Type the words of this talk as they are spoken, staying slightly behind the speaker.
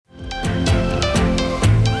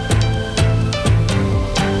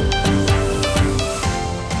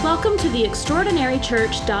the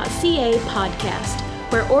extraordinarychurch.ca podcast,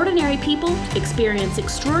 where ordinary people experience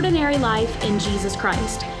extraordinary life in Jesus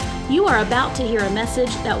Christ. You are about to hear a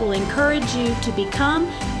message that will encourage you to become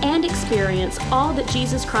and experience all that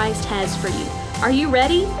Jesus Christ has for you. Are you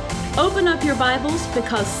ready? Open up your Bibles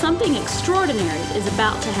because something extraordinary is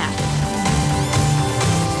about to happen.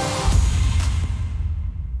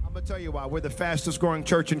 I'm going to tell you why. We're the fastest growing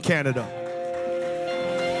church in Canada.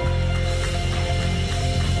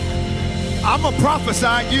 I'm going to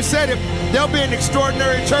prophesy. You said it. There'll be an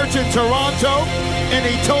extraordinary church in Toronto, in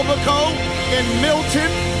Etobicoke, in Milton,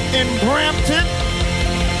 in Brampton,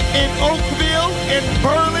 in Oakville, in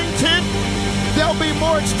Burlington. There'll be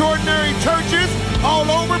more extraordinary churches all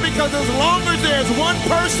over, because as long as there's one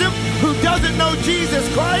person who doesn't know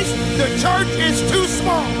Jesus Christ, the church is too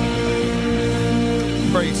small.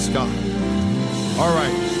 Praise God. All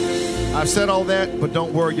right. I've said all that, but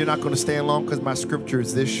don't worry, you're not going to stand long because my scripture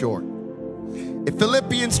is this short. In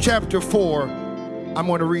Philippians chapter 4, I'm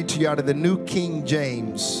going to read to you out of the New King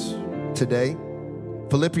James today.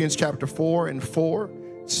 Philippians chapter 4 and 4,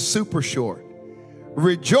 super short.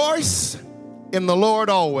 Rejoice in the Lord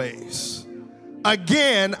always.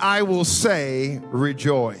 Again, I will say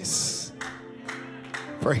rejoice.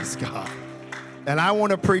 Praise God. And I want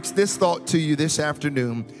to preach this thought to you this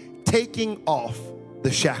afternoon, taking off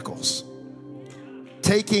the shackles.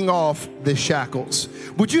 Taking off the shackles.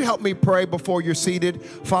 Would you help me pray before you're seated?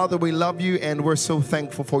 Father, we love you and we're so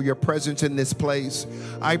thankful for your presence in this place.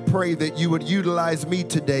 I pray that you would utilize me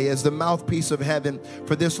today as the mouthpiece of heaven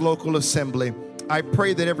for this local assembly. I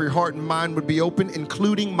pray that every heart and mind would be open,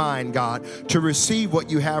 including mine, God, to receive what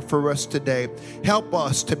you have for us today. Help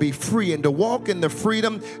us to be free and to walk in the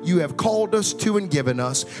freedom you have called us to and given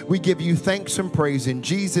us. We give you thanks and praise in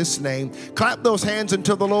Jesus' name. Clap those hands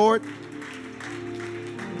unto the Lord.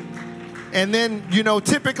 And then,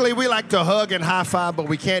 typically we like to hug and high five, but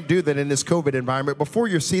we can't do that in this COVID environment. Before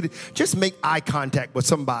you're seated, just make eye contact with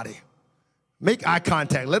somebody. Make eye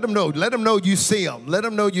contact. Let them know. Let them know you see them. Let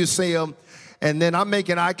them know you see them. And then I'm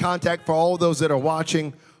making eye contact for all those that are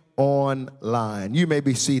watching online. You may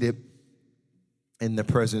be seated in the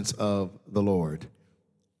presence of the Lord.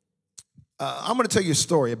 I'm going to tell you a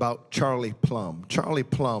story about Charlie Plumb. Charlie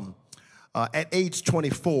Plumb, at age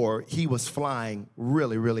 24, he was flying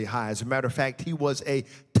really, really high. As a matter of fact, he was a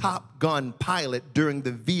Top Gun pilot during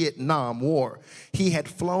the Vietnam War. He had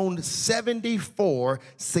flown 74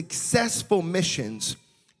 successful missions,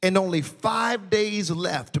 and only 5 days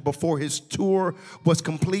left before his tour was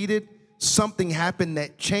completed. Something happened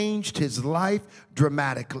that changed his life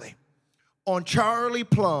dramatically. On Charlie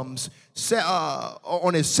Plumb's,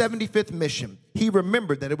 on his 75th mission, he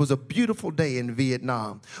remembered that it was a beautiful day in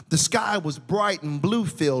Vietnam. The sky was bright and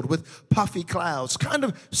blue-filled with puffy clouds, kind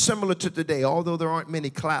of similar to today, although there aren't many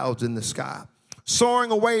clouds in the sky. Soaring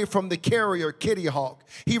away from the carrier Kitty Hawk,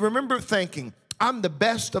 he remembered thinking, I'm the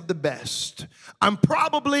best of the best. I'm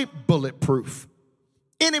probably bulletproof.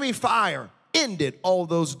 Enemy fire ended all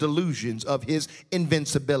those delusions of his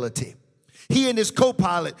invincibility. He and his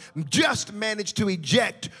co-pilot just managed to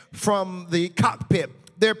eject from the cockpit.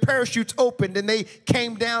 Their parachutes opened and they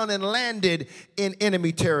came down and landed in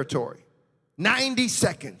enemy territory. 90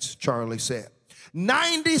 seconds, Charlie said.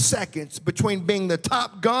 90 seconds between being the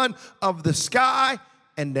top gun of the sky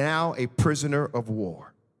and now a prisoner of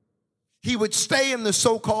war. He would stay in the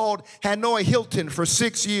so-called Hanoi Hilton for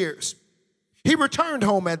 6 years. He returned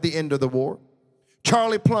home at the end of the war.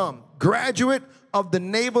 Charlie Plumb, graduate of the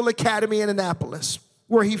Naval Academy in Annapolis,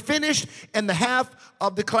 where he finished in the half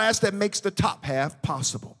of the class that makes the top half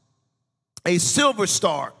possible. A Silver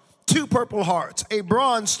Star, 2 Purple Hearts, a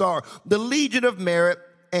Bronze Star, the Legion of Merit,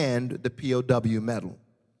 and the POW Medal.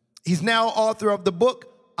 He's now author of the book,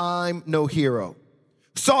 I'm No Hero.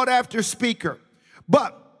 Sought after speaker,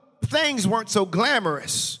 but things weren't so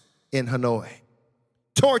glamorous in Hanoi.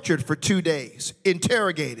 Tortured for 2 days,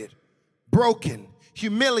 interrogated, broken,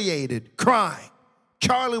 humiliated, crying.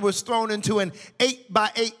 Charlie was thrown into an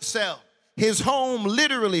 8x8 cell, his home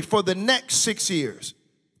literally for the next 6 years.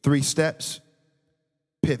 3 steps,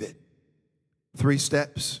 pivot. 3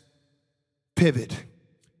 steps, pivot.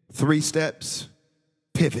 3 steps,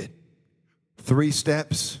 pivot. 3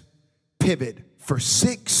 steps, pivot for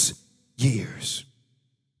 6 years.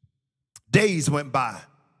 Days went by,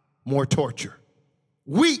 more torture.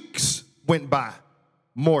 Weeks went by,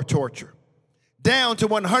 more torture. Down to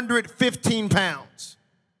 115 pounds.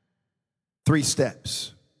 3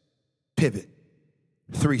 steps, pivot.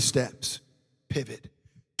 3 steps, pivot.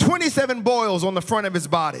 27 boils on the front of his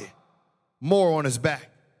body, more on his back.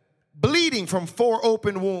 Bleeding from 4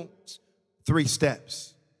 open wounds. 3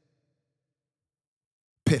 steps,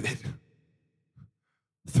 pivot.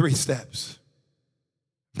 3 steps.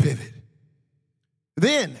 Pivot.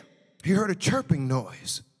 Then he heard a chirping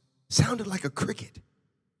noise. Sounded like a cricket.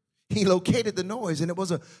 He located the noise, and it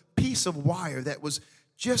was a piece of wire that was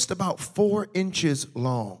just about 4 inches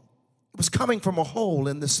long. It was coming from a hole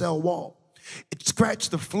in the cell wall. It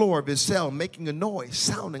scratched the floor of his cell, making a noise,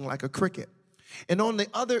 sounding like a cricket. And on the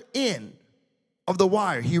other end of the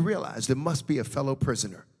wire, he realized it must be a fellow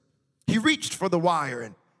prisoner. He reached for the wire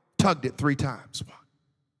and tugged it 3 times. 1,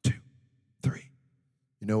 2, 3.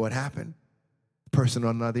 You know what happened? The person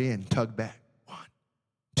on the other end tugged back. 1,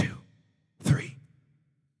 2, 3.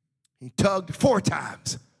 He tugged 4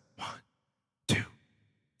 times. 1, 2,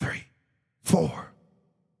 3, 4.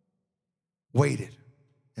 Waited,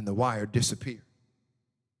 and the wire disappeared.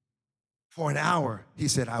 For an hour, he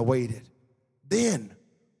said, I waited. Then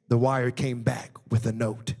the wire came back with a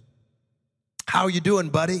note. How are you doing,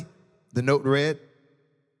 buddy? The note read.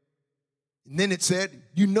 And then it said,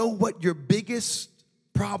 you know what your biggest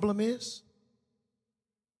problem is?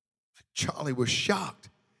 Charlie was shocked.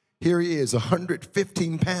 Here he is,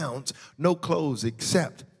 115 pounds, no clothes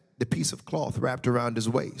except the piece of cloth wrapped around his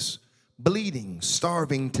waist, bleeding,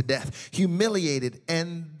 starving to death, humiliated,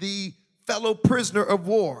 and the fellow prisoner of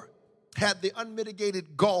war had the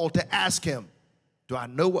unmitigated gall to ask him, do I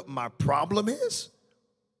know what my problem is?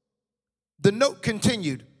 The note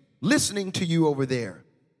continued, listening to you over there,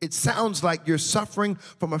 it sounds like you're suffering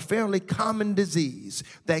from a fairly common disease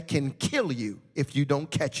that can kill you if you don't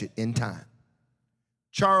catch it in time.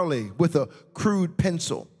 Charlie, with a crude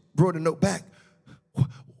pencil, wrote a note back.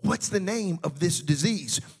 What's the name of this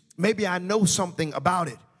disease? Maybe I know something about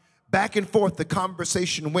it. Back and forth, the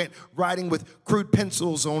conversation went, writing with crude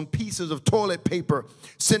pencils on pieces of toilet paper,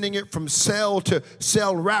 sending it from cell to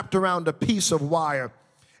cell wrapped around a piece of wire.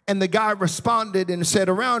 And the guy responded and said,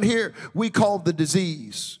 around here, we call the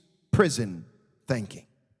disease prison thinking.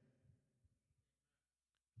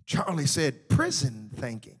 Charlie said, prison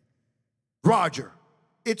thinking. Roger,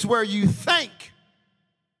 it's where you think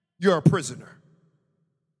you're a prisoner.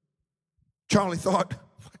 Charlie thought,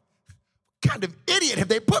 what kind of idiot have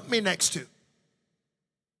they put me next to?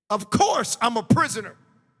 Of course I'm a prisoner.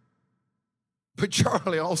 But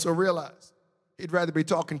Charlie also realized he'd rather be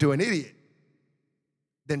talking to an idiot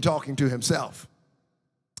than talking to himself.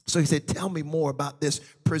 So he said, tell me more about this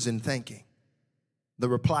prison thinking. The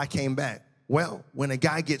reply came back, well, when a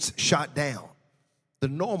guy gets shot down, the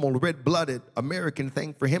normal red-blooded American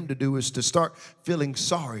thing for him to do is to start feeling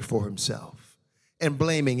sorry for himself and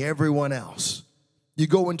blaming everyone else. You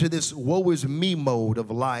go into this woe is me mode of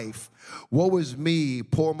life. Woe is me,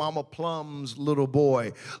 poor Mama Plum's little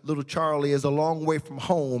boy. Little Charlie is a long way from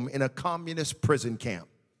home in a communist prison camp.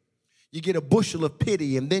 You get a bushel of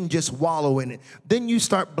pity and then just wallow in it. Then you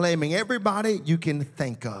start blaming everybody you can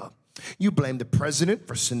think of. You blame the president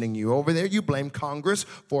for sending you over there. You blame Congress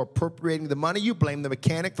for appropriating the money. You blame the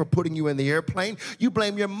mechanic for putting you in the airplane. You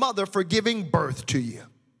blame your mother for giving birth to you.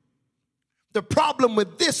 The problem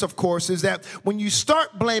with this, of course, is that when you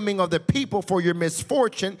start blaming other people for your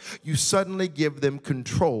misfortune, you suddenly give them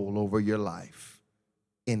control over your life.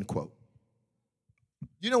 End quote.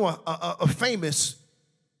 You know, a famous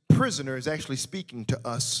prisoner is actually speaking to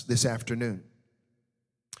us this afternoon.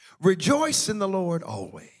 Rejoice in the Lord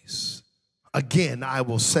always. Again, I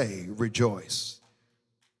will say rejoice.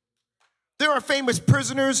 There are famous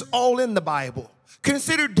prisoners all in the Bible.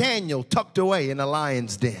 Consider Daniel tucked away in a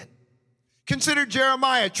lion's den. Consider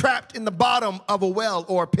Jeremiah trapped in the bottom of a well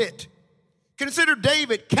or a pit. Consider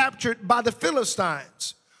David captured by the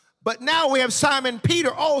Philistines. But now we have Simon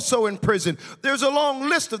Peter also in prison. There's a long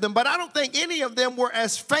list of them, but I don't think any of them were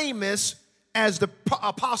as famous as the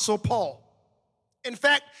Apostle Paul. In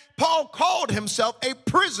fact, Paul called himself a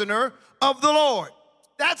prisoner of the Lord.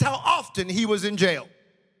 That's how often he was in jail.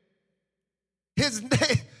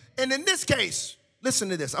 And in this case, listen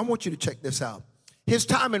to this. I want you to check this out. His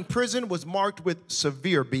time in prison was marked with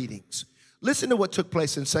severe beatings. Listen to what took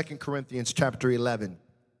place in 2 Corinthians chapter 11,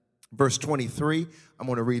 verse 23. I'm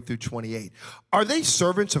going to read through 28. Are they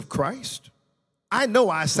servants of Christ? I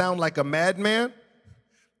know I sound like a madman,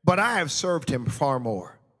 but I have served him far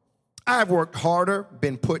more. I have worked harder,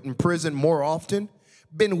 been put in prison more often,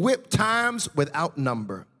 been whipped times without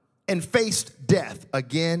number, and faced death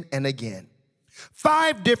again and again.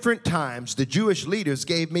 5 different times the Jewish leaders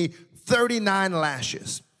gave me 39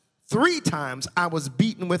 lashes. 3 times I was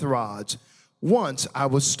beaten with rods. Once I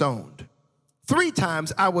was stoned. 3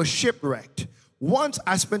 times I was shipwrecked. Once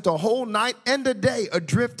I spent a whole night and a day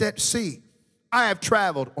adrift at sea. I have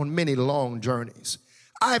traveled on many long journeys.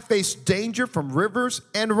 I have faced danger from rivers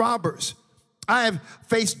and robbers. I have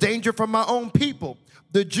faced danger from my own people,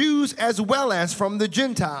 the Jews as well as from the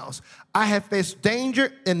Gentiles. I have faced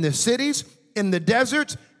danger in the cities, in the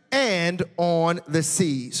deserts, and on the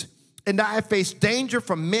seas. And I have faced danger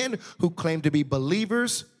from men who claim to be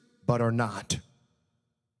believers but are not.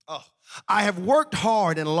 I have worked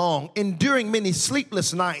hard and long, enduring many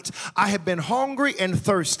sleepless nights. I have been hungry and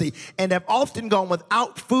thirsty, and have often gone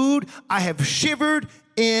without food. I have shivered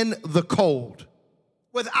in the cold,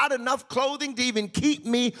 without enough clothing to even keep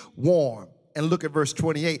me warm. And look at verse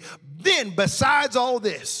 28. Then, besides all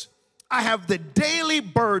this, I have the daily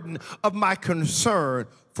burden of my concern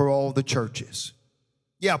for all the churches.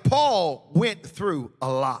 Yeah, Paul went through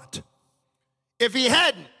a lot. If he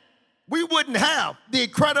hadn't, we wouldn't have the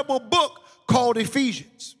incredible book called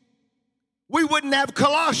Ephesians. We wouldn't have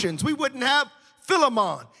Colossians. We wouldn't have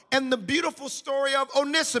Philemon and the beautiful story of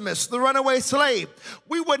Onesimus, the runaway slave.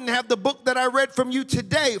 We wouldn't have the book that I read from you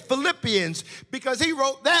today, Philippians, because he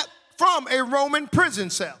wrote that from a Roman prison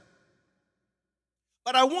cell.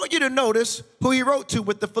 But I want you to notice who he wrote to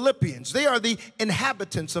with the Philippians. They are the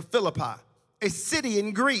inhabitants of Philippi, a city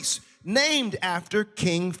in Greece named after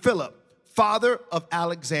King Philip, father of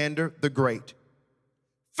Alexander the Great.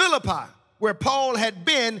 Philippi, where Paul had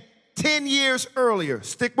been 10 years earlier,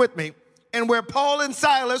 stick with me, and where Paul and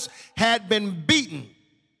Silas had been beaten,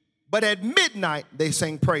 but at midnight they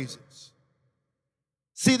sang praises.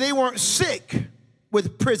 See, they weren't sick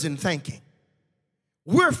with prison thinking.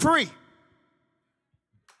 We're free.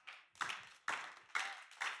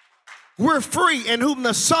 We're free, and whom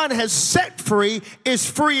the Son has set free is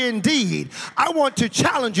free indeed. I want to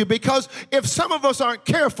challenge you, because if some of us aren't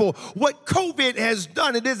careful, what COVID has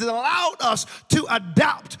done, it has allowed us to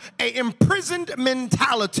adopt an imprisoned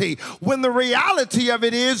mentality, when the reality of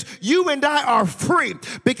it is you and I are free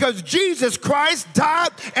because Jesus Christ died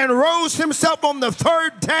and rose himself on the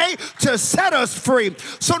third day to set us free.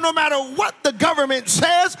 So no matter what the government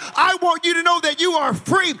says, I want you to know that you are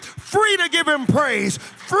free, free to give him praise,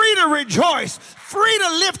 free to rejoice, free to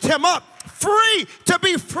lift him up, free to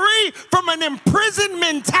be free from an imprisoned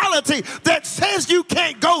mentality that says you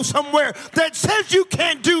can't go somewhere, that says you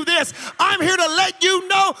can't do this. I'm here to let you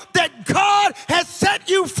know that God has set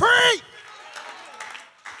you free.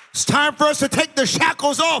 It's time for us to take the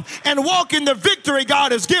shackles off and walk in the victory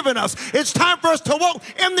God has given us. It's time for us to walk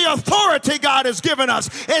in the authority God has given us.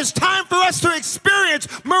 It's time for us to experience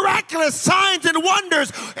miraculous signs and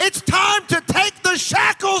wonders. It's time to take the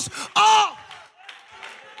shackles off.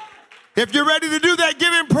 If you're ready to do that,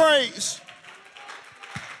 give him praise.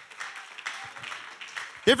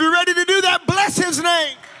 If you're ready to do that, bless his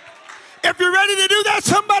name. If you're ready to do that,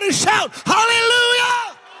 somebody shout,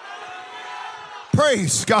 hallelujah.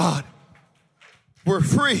 Praise God. We're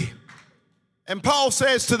free. And Paul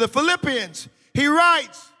says to the Philippians, he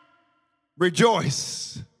writes,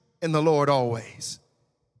 rejoice in the Lord always.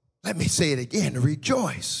 Let me say it again,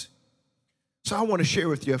 rejoice. So I want to share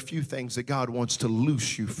with you a few things that God wants to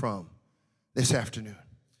loose you from this afternoon.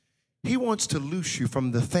 He wants to loose you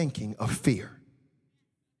from the thinking of fear.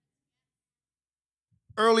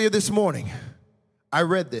 Earlier this morning, I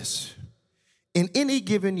read this. In any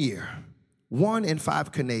given year, 1 in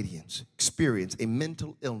 5 Canadians experience a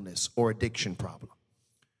mental illness or addiction problem.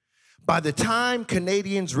 By the time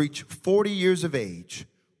Canadians reach 40 years of age,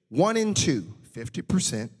 1 in 2,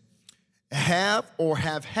 50%, have or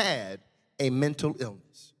have had a mental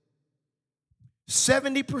illness.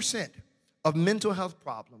 70% of mental health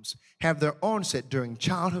problems have their onset during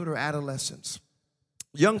childhood or adolescence.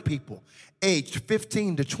 Young people aged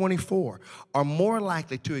 15 to 24 are more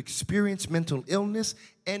likely to experience mental illness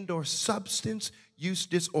and or substance use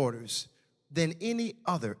disorders than any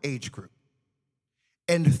other age group.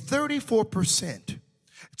 And 34%,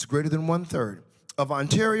 it's greater than 1/3, of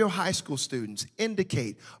Ontario high school students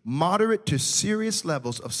indicate moderate to serious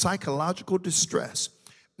levels of psychological distress,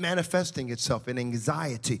 manifesting itself in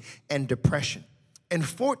anxiety and depression. And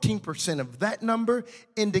 14% of that number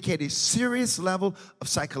indicate a serious level of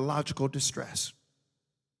psychological distress.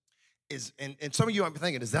 And some of you might be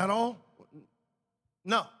thinking, is that all?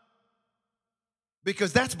 No.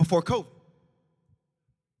 Because that's before COVID.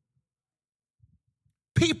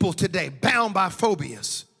 People today bound by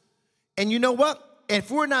phobias. And you know what? If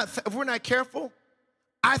we're not careful,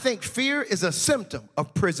 I think fear is a symptom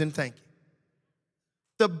of prison thinking.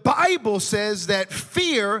 The Bible says that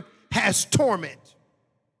fear has torment.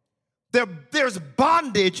 There's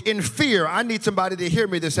bondage in fear. I need somebody to hear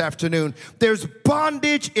me this afternoon. There's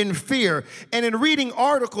bondage in fear. And in reading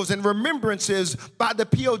articles and remembrances by the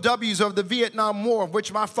POWs of the Vietnam War, of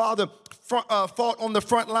which my father fought on the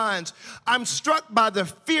front lines, I'm struck by the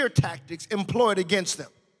fear tactics employed against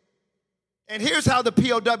them. And here's how the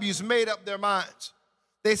POWs made up their minds.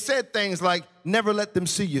 They said things like, never let them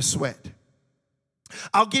see you sweat.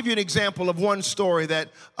 I'll give you an example of one story that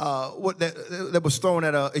was thrown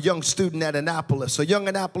at a young student at Annapolis. A young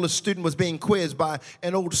Annapolis student was being quizzed by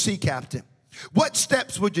an old sea captain. What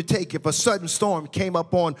steps would you take if a sudden storm came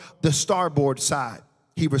up on the starboard side?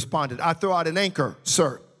 He responded, I throw out an anchor,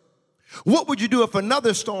 sir. What would you do if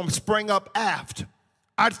another storm sprang up aft?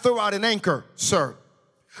 I'd throw out an anchor, sir.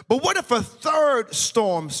 But what if a third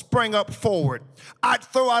storm sprang up forward? I'd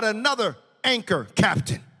throw out another anchor,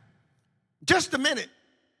 captain. Just a minute,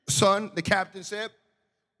 son, the captain said.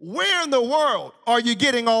 Where in the world are you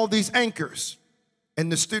getting all these anchors?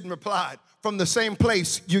 And the student replied, from the same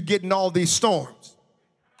place you're getting all these storms.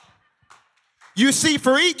 You see,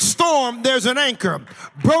 for each storm, there's an anchor.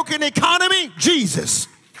 Broken economy, Jesus.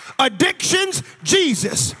 Addictions,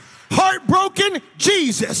 Jesus. Heartbroken,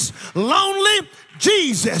 Jesus. Lonely,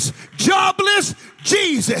 Jesus. Jobless,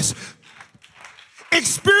 Jesus.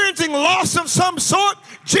 Experiencing loss of some sort,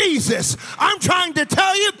 Jesus. I'm trying to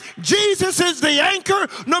tell you, Jesus is the anchor.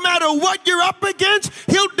 No matter what you're up against,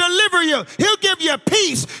 he'll deliver you. He'll give you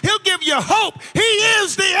peace. He'll give you hope. He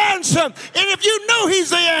is the answer. And if you know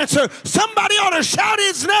he's the answer, somebody ought to shout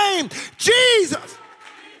his name. Jesus.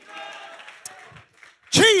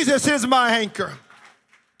 Jesus is my anchor.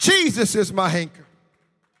 Jesus is my anchor.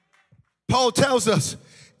 Paul tells us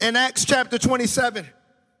in Acts chapter 27,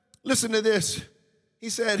 listen to this. He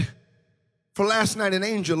said, for last night, an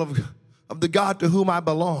angel of the God to whom I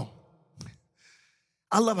belong.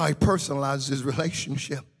 I love how he personalizes his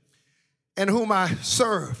relationship. And whom I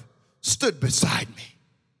serve stood beside me.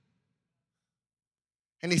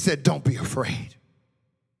 And he said, don't be afraid.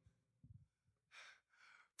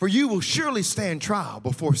 For you will surely stand trial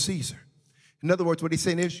before Caesar. In other words, what he's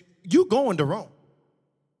saying is, you going to Rome.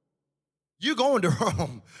 You going to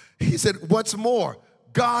Rome. He said, what's more,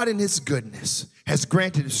 God in his goodness has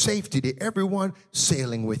granted safety to everyone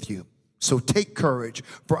sailing with you. So take courage,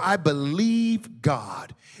 for I believe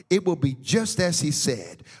God. It will be just as he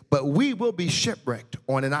said, but we will be shipwrecked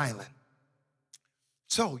on an island.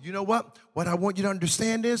 So, you know what? What I want you to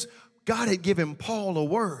understand is God had given Paul a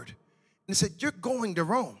word. And he said, you're going to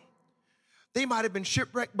Rome. They might have been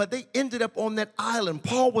shipwrecked, but they ended up on that island.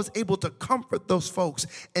 Paul was able to comfort those folks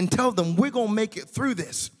and tell them, we're going to make it through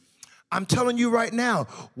this. I'm telling you right now,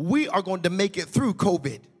 we are going to make it through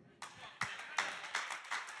COVID.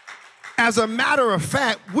 As a matter of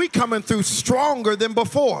fact, we coming through stronger than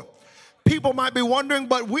before. People might be wondering,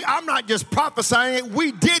 but I'm not just prophesying it.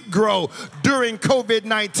 We did grow during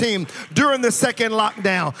COVID-19, during the second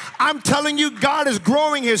lockdown. I'm telling you, God is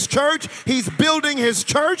growing his church. He's building his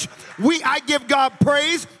church. I give God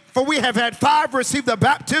praise. For we have had 5 receive the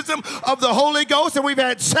baptism of the Holy Ghost, and we've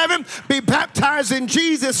had 7 be baptized in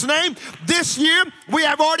Jesus' name. This year, we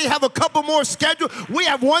already have a couple more scheduled. We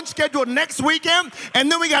have one scheduled next weekend,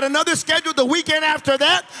 and then we got another scheduled the weekend after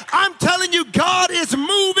that. I'm telling you, God is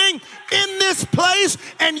moving in this place,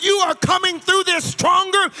 and you are coming through this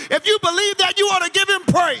stronger. If you believe that, you ought to give him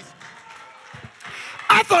praise.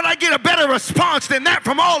 I thought I'd get a better response than that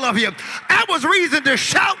from all of you. That was reason to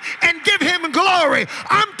shout and give him glory.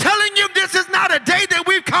 I'm telling you, this is not a day that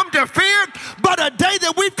we've come to fear, but a day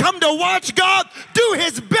that we've come to watch God do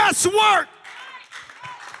his best work.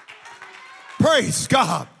 Praise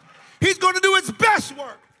God. He's going to do his best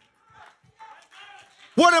work.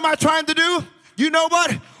 What am I trying to do? You know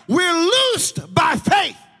what? We're loosed by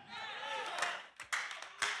faith.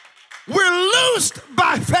 We're loosed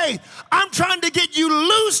by faith. I'm trying to get you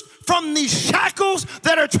loosed from these shackles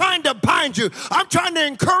that are trying to bind you. I'm trying to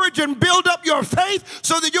encourage and build up your faith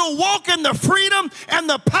so that you'll walk in the freedom and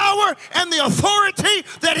the power and the authority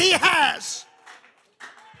that he has.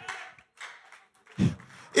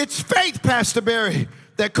 It's faith, Pastor Barry,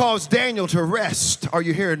 that caused Daniel to rest. Are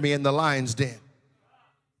you hearing me? In the lion's den.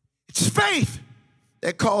 It's faith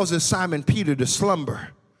that causes Simon Peter to slumber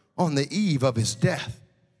on the eve of his death.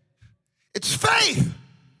 It's faith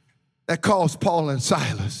that caused Paul and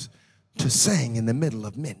Silas to sing in the middle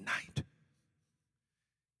of midnight.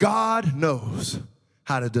 God knows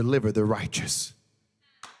how to deliver the righteous.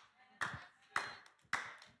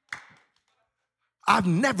 I've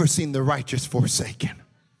never seen the righteous forsaken.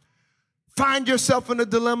 Find yourself in a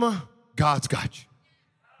dilemma, God's got you.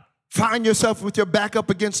 Find yourself with your back up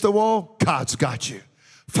against the wall, God's got you.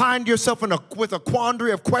 Find yourself with a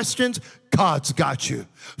quandary of questions, God's got you.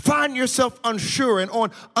 Find yourself unsure and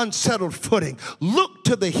on unsettled footing. Look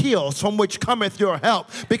to the hills from which cometh your help,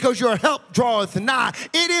 because your help draweth nigh.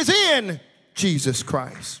 It is in Jesus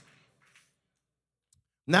Christ.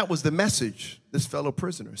 And that was the message this fellow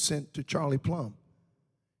prisoner sent to Charlie Plumb.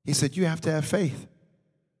 He said, you have to have faith.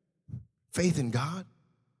 Faith in God,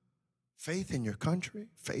 faith in your country,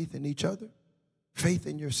 faith in each other, faith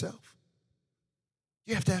in yourself.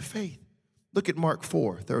 You have to have faith. Look at Mark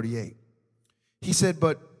 4:38. He said,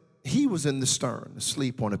 but he was in the stern,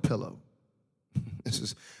 asleep on a pillow.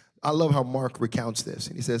 I love how Mark recounts this.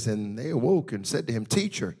 And he says, and they awoke and said to him,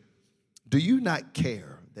 teacher, do you not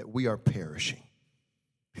care that we are perishing?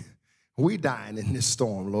 We dying in this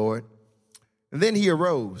storm, Lord. And then he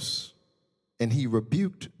arose and he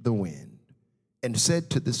rebuked the wind and said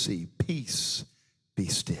to the sea, peace, be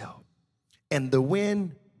still. And the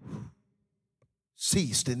wind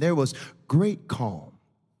ceased, and there was great calm.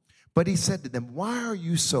 But he said to them, why are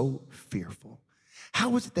you so fearful?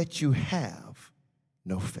 How is it that you have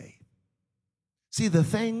no faith? See, the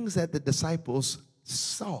things that the disciples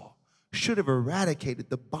saw should have eradicated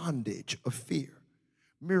the bondage of fear.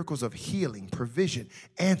 Miracles of healing, provision,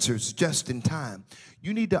 answers just in time.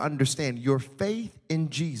 You need to understand your faith in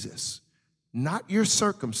Jesus, not your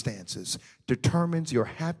circumstances, determines your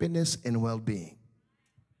happiness and well-being.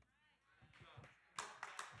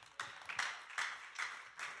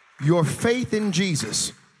 Your faith in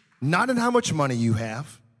Jesus, not in how much money you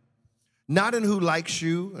have, not in who likes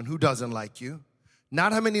you and who doesn't like you,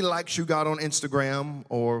 not how many likes you got on Instagram,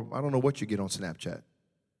 or I don't know what you get on Snapchat.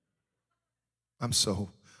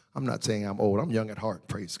 I'm not saying I'm old. I'm young at heart,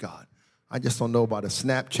 praise God. I just don't know about a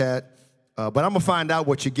Snapchat, but I'm going to find out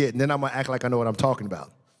what you get, and then I'm going to act like I know what I'm talking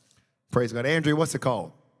about. Praise God. Andrea, what's it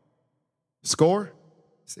called? Score?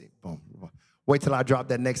 See, boom. Wait till I drop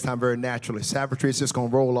that next time very naturally. Savagery is just going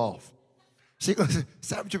to roll off. She goes,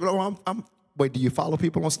 Savagery, wait, do you follow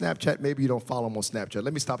people on Snapchat? Maybe you don't follow them on Snapchat.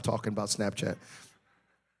 Let me stop talking about Snapchat.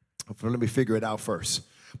 Let me figure it out first.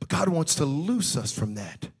 But God wants to loose us from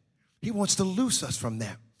that. He wants to loose us from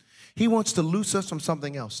that. He wants to loose us from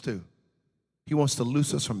something else too. He wants to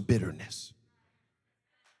loose us from bitterness.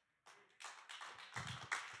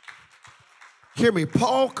 Hear me,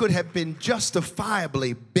 Paul could have been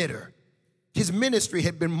justifiably bitter. His ministry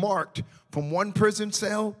had been marked from one prison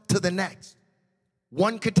cell to the next,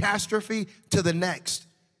 one catastrophe to the next.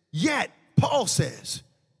 Yet, Paul says,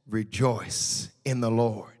 rejoice in the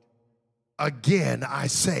Lord. Again, I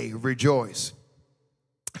say rejoice.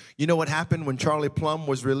 You know what happened when Charlie Plumb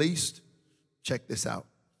was released? Check this out.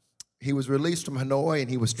 He was released from Hanoi and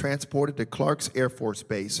he was transported to Clark's Air Force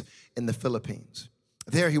Base in the Philippines.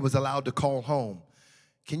 There he was allowed to call home.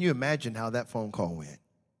 Can you imagine how that phone call went?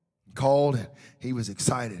 He called and he was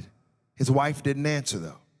excited. His wife didn't answer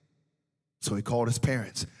though. So he called his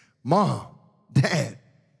parents. Mom, Dad,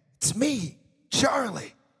 it's me,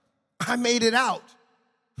 Charlie. I made it out.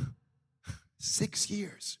 6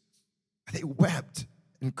 years. They wept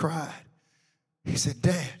and cried. He said,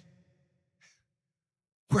 Dad,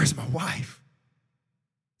 where's my wife?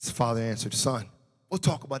 His father answered, son, we'll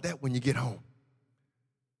talk about that when you get home.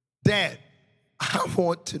 Dad, I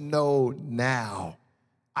want to know now.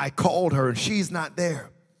 I called her and she's not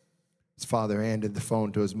there. His father handed the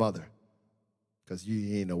phone to his mother because you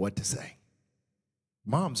didn't know what to say.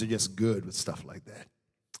 Moms are just good with stuff like that.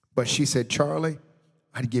 But she said, Charlie,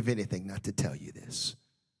 I'd give anything not to tell you this.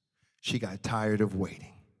 She got tired of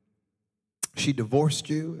waiting. She divorced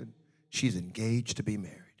you and she's engaged to be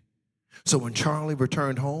married. So when Charlie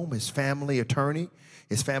returned home, his family and attorney,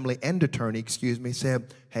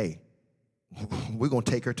 said, hey, we're going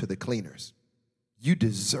to take her to the cleaners. You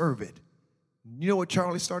deserve it. You know what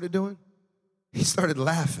Charlie started doing? He started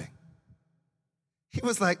laughing. He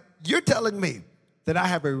was like, you're telling me that I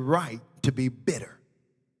have a right to be bitter.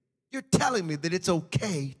 You're telling me that it's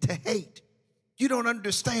okay to hate. You don't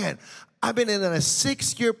understand. I've been in a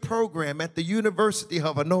 6-year program at the University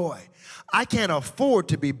of Hanoi. I can't afford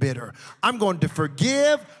to be bitter. I'm going to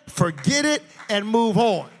forgive, forget it, and move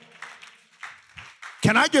on.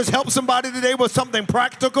 Can I just help somebody today with something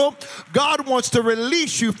practical? God wants to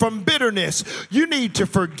release you from bitterness. You need to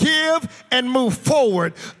forgive and move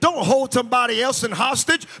forward. Don't hold somebody else in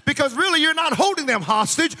hostage because really you're not holding them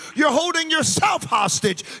hostage. You're holding yourself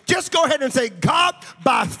hostage. Just go ahead and say, God,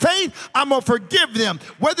 by faith, I'm going to forgive them.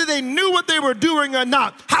 Whether they knew what they were doing or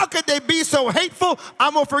not. How could they be so hateful?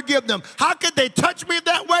 I'm going to forgive them. How could they touch me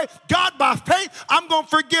that way? God, by faith, I'm going to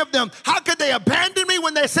forgive them. How could they abandon me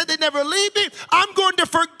when they said they'd never leave me? I'm going to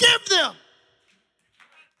forgive them.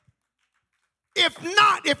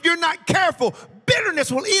 If you're not careful, bitterness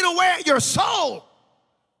will eat away at your soul.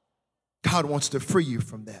 God wants to free you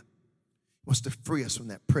from that. He wants to free us from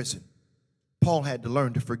that prison. Paul had to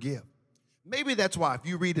learn to forgive. Maybe that's why if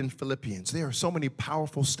you read in Philippians, there are so many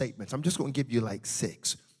powerful statements. I'm just going to give you like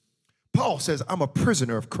 6. Paul says, I'm a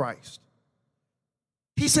prisoner of Christ.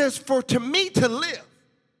 He says, for to me to live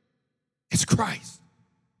is Christ.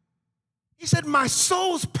 He said, my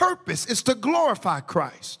soul's purpose is to glorify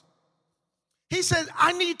Christ. He said,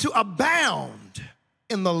 I need to abound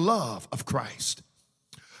in the love of Christ.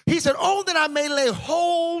 He said, oh, that I may lay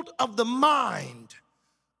hold of the mind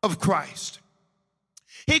of Christ.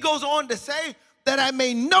 He goes on to say that I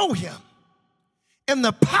may know him in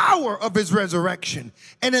the power of his resurrection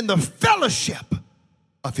and in the fellowship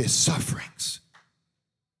of his sufferings.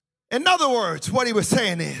 In other words, what he was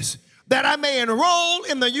saying is that I may enroll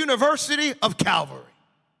in the University of Calvary.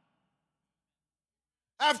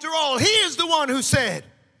 After all, he is the one who said,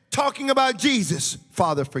 talking about Jesus,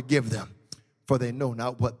 Father, forgive them, for they know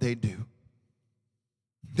not what they do.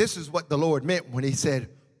 This is what the Lord meant when he said,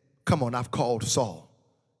 come on, I've called Saul.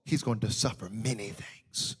 He's going to suffer many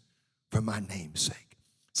things for my name's sake.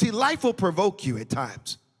 See, life will provoke you at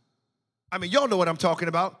times. I mean, y'all know what I'm talking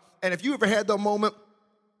about. And if you ever had that moment,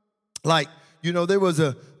 like, you know, there was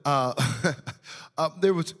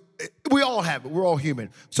we all have it. We're all human.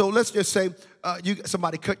 So let's just say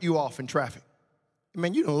somebody cut you off in traffic.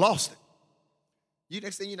 Man, you done lost it.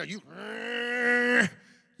 Next thing you know,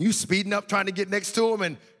 you speeding up trying to get next to them,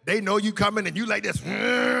 and they know you coming, and you like this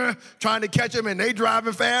trying to catch them, and they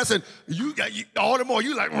driving fast, and you all the more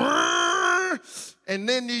you like, and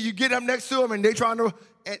then you get up next to them, and they trying to.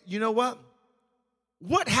 And you know what?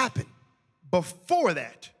 What happened before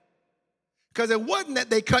that? Because it wasn't that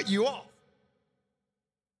they cut you off.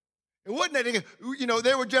 It wasn't that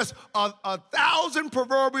there were just 1,000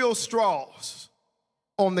 proverbial straws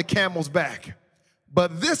on the camel's back.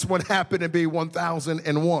 But this one happened to be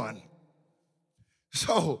 1,001.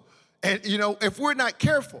 So, and if we're not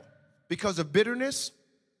careful because of bitterness,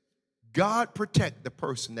 God protect the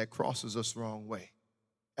person that crosses us the wrong way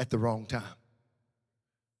at the wrong time.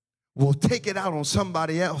 We'll take it out on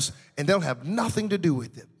somebody else, and they'll have nothing to do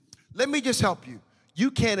with it. Let me just help you.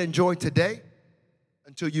 You can't enjoy today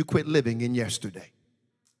until you quit living in yesterday.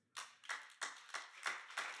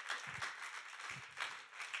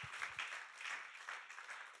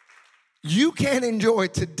 You can't enjoy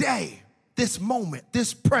today, this moment,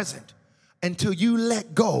 this present, until you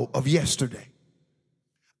let go of yesterday.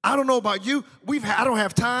 I don't know about you. I don't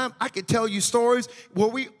have time. I could tell you stories where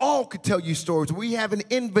we all could tell you stories. We have an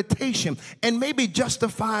invitation, and maybe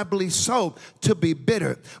justifiably so, to be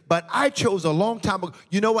bitter. But I chose a long time ago.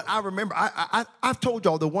 You know what? I remember, I've told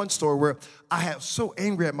y'all the one story where I was so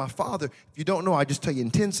angry at my father. If you don't know, I'll just tell you in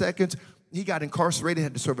 10 seconds. He got incarcerated,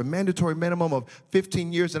 had to serve a mandatory minimum of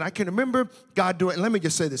 15 years. And I can remember God doing, and let me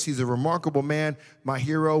just say this, he's a remarkable man. My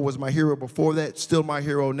hero was my hero before that, still my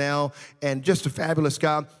hero now, and just a fabulous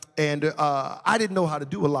guy. And I didn't know how to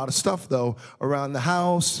do a lot of stuff, though, around the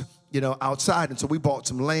house, outside. And so we bought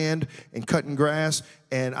some land and cutting grass,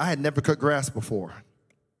 and I had never cut grass before.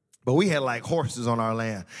 But we had like horses on our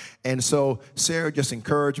land. And so Sarah just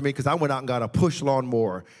encouraged me because I went out and got a push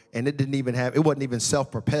lawnmower, and it wasn't even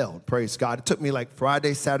self-propelled, praise God. It took me like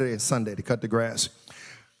Friday, Saturday, and Sunday to cut the grass.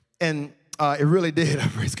 And it really did,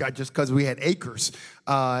 praise God, just because we had acres.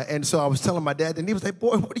 And so I was telling my dad, and he was like,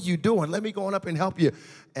 boy, what are you doing? Let me go on up and help you.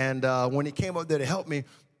 And when he came up there to help me,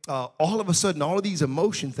 all of a sudden, all of these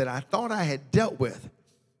emotions that I thought I had dealt with,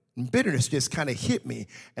 and bitterness just kind of hit me,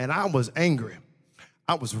 and I was angry.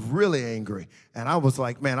 I was really angry, and I was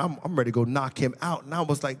like, man, I'm ready to go knock him out. And I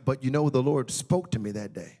was like, but the Lord spoke to me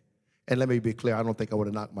that day. And let me be clear, I don't think I would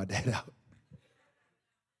have knocked my dad out.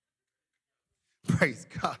 Praise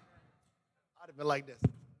God. I'd have been like this.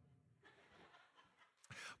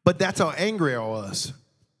 But that's how angry I was.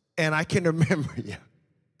 And I can remember,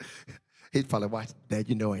 he'd probably watch, Dad,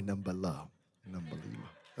 ain't nothing but love. Nothing but love.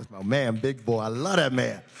 That's my man, big boy. I love that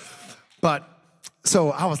man. But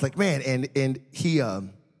so I was like, man, and he,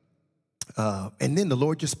 and then the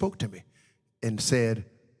Lord just spoke to me and said,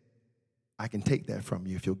 I can take that from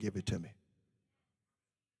you if you'll give it to me.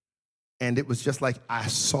 And it was just like I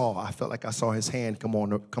felt like I saw his hand come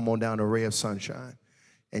on down a ray of sunshine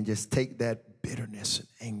and just take that bitterness and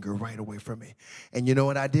anger right away from me. And you know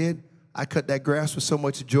what I did? I cut that grass with so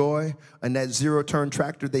much joy, and that zero-turn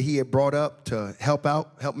tractor that he had brought up to help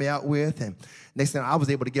me out with. And next thing I was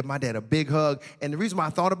able to give my dad a big hug. And the reason why I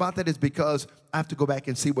thought about that is because I have to go back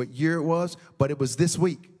and see what year it was, but it was this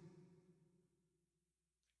week.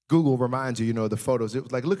 Google reminds you, the photos. It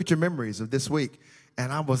was like, look at your memories of this week.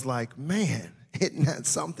 And I was like, man, isn't that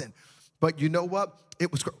something? But you know what?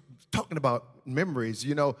 It was talking about memories.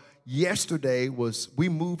 Yesterday we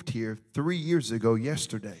moved here 3 years ago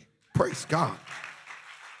yesterday. Praise God.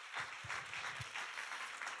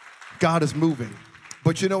 God is moving.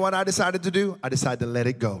 But you know what I decided to do? I decided to let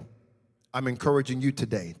it go. I'm encouraging you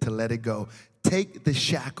today to let it go. Take the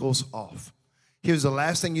shackles off. Here's the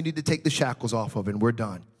last thing you need to take the shackles off of, and we're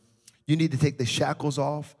done. You need to take the shackles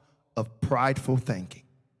off of prideful thinking.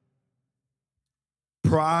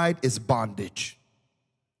 Pride is bondage.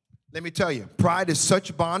 Let me tell you, pride is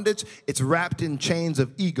such bondage, it's wrapped in chains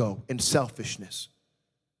of ego and selfishness.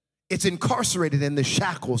 It's incarcerated in the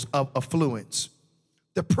shackles of affluence,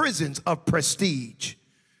 the prisons of prestige,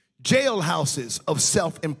 jailhouses of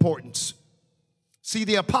self-importance. See,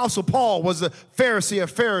 the Apostle Paul was a Pharisee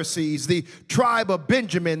of Pharisees, the tribe of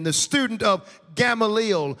Benjamin, the student of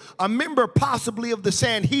Gamaliel, a member possibly of the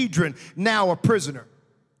Sanhedrin, now a prisoner.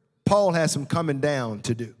 Paul has some coming down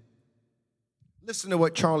to do. Listen to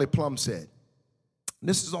what Charlie Plumb said.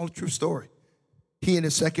 This is all a true story. He and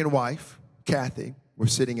his second wife, Kathy, were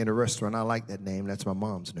sitting in a restaurant. I like that name. That's my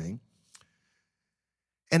mom's name.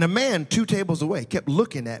 And a man 2 tables away kept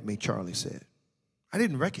looking at me, Charlie said. I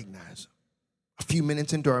didn't recognize him. A few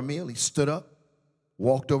minutes into our meal, he stood up,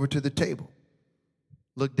 walked over to the table,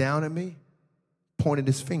 looked down at me, pointed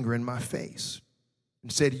his finger in my face,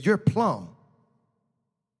 and said, "You're Plumb."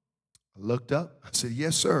 I looked up. I said,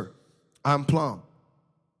 "Yes, sir, I'm Plumb."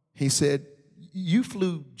 He said, "You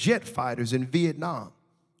flew jet fighters in Vietnam.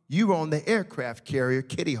 You were on the aircraft carrier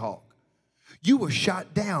Kitty Hawk. You were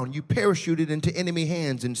shot down. You parachuted into enemy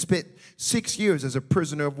hands and spent 6 years as a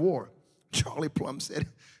prisoner of war." Charlie Plumb said,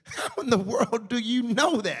 "How in the world do you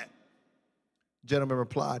know that?" The gentleman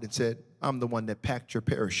replied and said, "I'm the one that packed your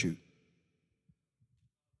parachute."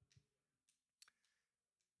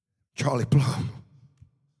 Charlie Plumb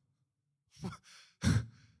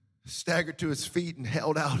staggered to his feet and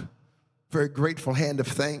held out a very grateful hand of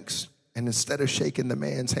thanks. And instead of shaking the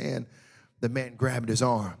man's hand, the man grabbed his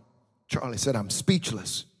arm. Charlie said, "I'm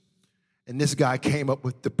speechless." And this guy came up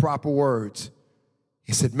with the proper words.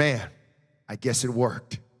 He said, "Man, I guess it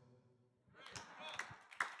worked."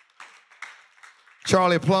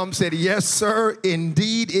 Charlie Plumb said, "Yes, sir,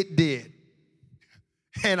 indeed it did."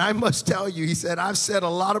 And I must tell you, he said, "I've said a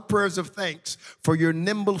lot of prayers of thanks for your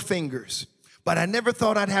nimble fingers, but I never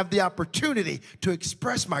thought I'd have the opportunity to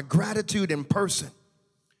express my gratitude in person."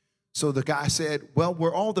 So the guy said, "Well,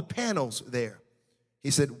 were all the panels there?"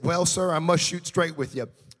 He said, "Well, sir, I must shoot straight with you.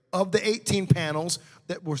 Of the 18 panels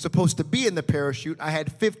that were supposed to be in the parachute, I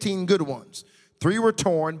had 15 good ones. 3 were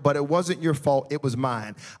torn, but it wasn't your fault, it was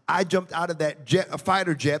mine. I jumped out of that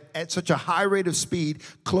fighter jet at such a high rate of speed,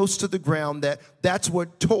 close to the ground, that's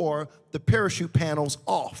what tore the parachute panels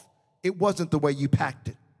off. It wasn't the way you packed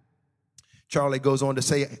it." Charlie goes on to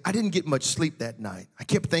say, "I didn't get much sleep that night. I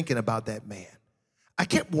kept thinking about that man. I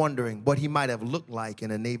kept wondering what he might have looked like in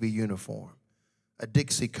a Navy uniform, a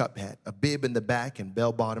Dixie cup hat, a bib in the back, and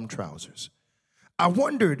bell-bottom trousers. I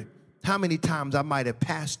wondered how many times I might have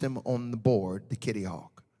passed him on the board, the Kitty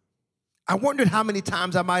Hawk. I wondered how many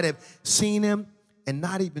times I might have seen him and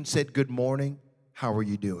not even said good morning, how are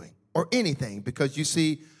you doing, or anything, because you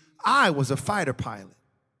see, I was a fighter pilot,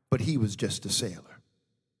 but he was just a sailor.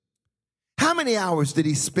 How many hours did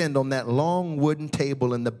he spend on that long wooden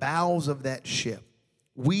table in the bows of that ship,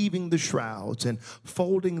 weaving the shrouds and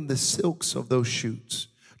folding the silks of those chutes,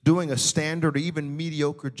 doing a standard or even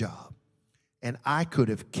mediocre job? And I could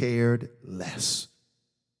have cared less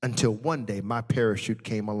until one day my parachute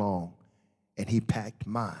came along and he packed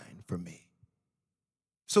mine for me."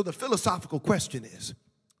 So the philosophical question is,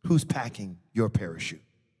 who's packing your parachute?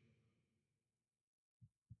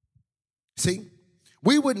 See,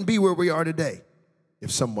 we wouldn't be where we are today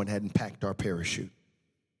if someone hadn't packed our parachute.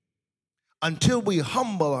 Until we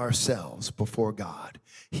humble ourselves before God,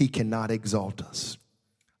 He cannot exalt us.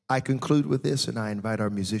 I conclude with this, and I invite our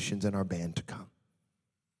musicians and our band to come.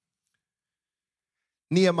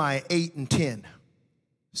 Nehemiah 8:10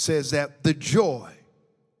 says that the joy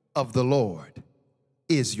of the Lord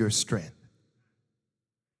is your strength.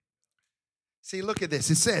 See, look at this.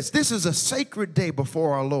 It says, "This is a sacred day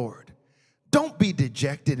before our Lord. Don't be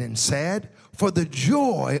dejected and sad, for the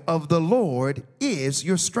joy of the Lord is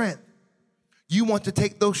your strength." You want to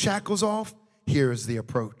take those shackles off? Here is the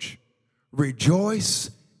approach. Rejoice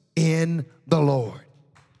in the Lord.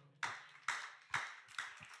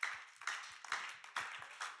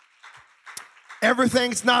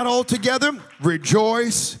 Everything's not all together.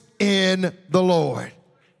 Rejoice in the Lord.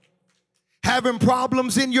 Having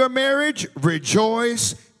problems in your marriage?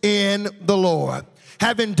 Rejoice in the Lord.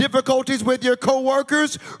 Having difficulties with your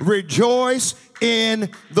coworkers? Rejoice in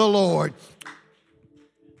the Lord.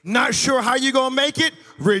 Not sure how you're going to make it?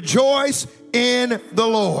 Rejoice in the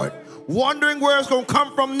Lord. Wondering where it's going to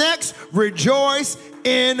come from next? Rejoice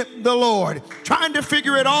in the Lord. Trying to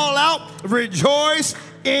figure it all out? Rejoice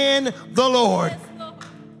in the Lord.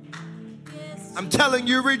 I'm telling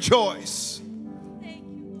you, rejoice.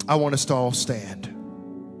 I want us to all stand.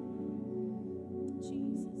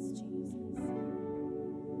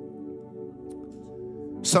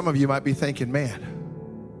 Some of you might be thinking,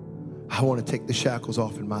 man, I want to take the shackles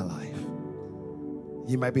off in my life.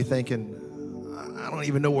 You might be thinking, I don't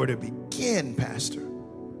even know where to begin, Pastor.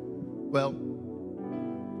 Well,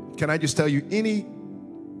 can I just tell you, any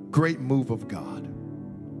great move of God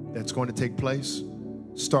that's going to take place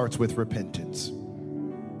starts with repentance.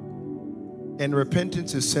 And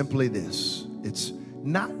repentance is simply this. It's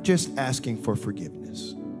not just asking for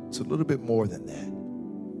forgiveness. It's a little bit more than that.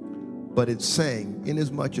 But it's saying, in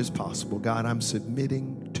as much as possible, God, I'm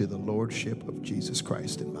submitting to the lordship of Jesus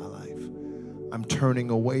Christ in my life. I'm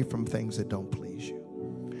turning away from things that don't please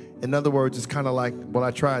you. In other words, it's kind of like, well,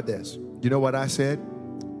 I tried this. You know what I said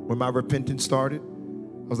when my repentance started?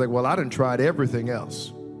 I was like, well, I done tried everything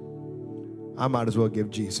else. I might as well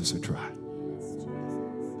give Jesus a try.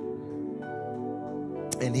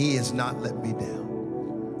 And he has not let me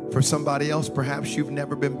down. For somebody else, perhaps you've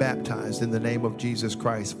never been baptized in the name of Jesus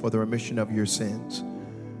Christ for the remission of your sins.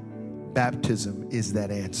 Baptism is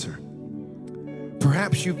that answer.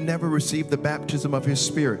 Perhaps you've never received the baptism of his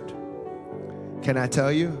Spirit. Can I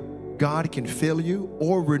tell you, God can fill you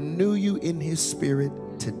or renew you in his Spirit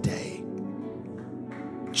today.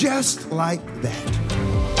 Just like that.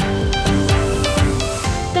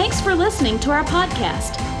 Thanks for listening to our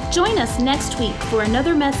podcast. Join us next week for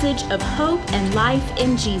another message of hope and life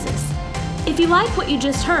in Jesus. If you like what you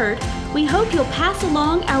just heard, we hope you'll pass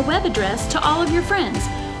along our web address to all of your friends,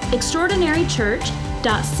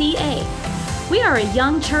 extraordinarychurch.ca. We are a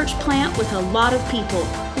young church plant with a lot of people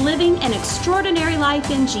living an extraordinary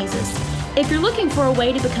life in Jesus. If you're looking for a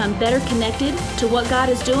way to become better connected to what God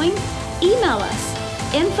is doing, email us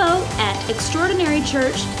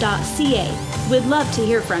info@extraordinarychurch.ca. We'd love to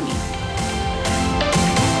hear from you.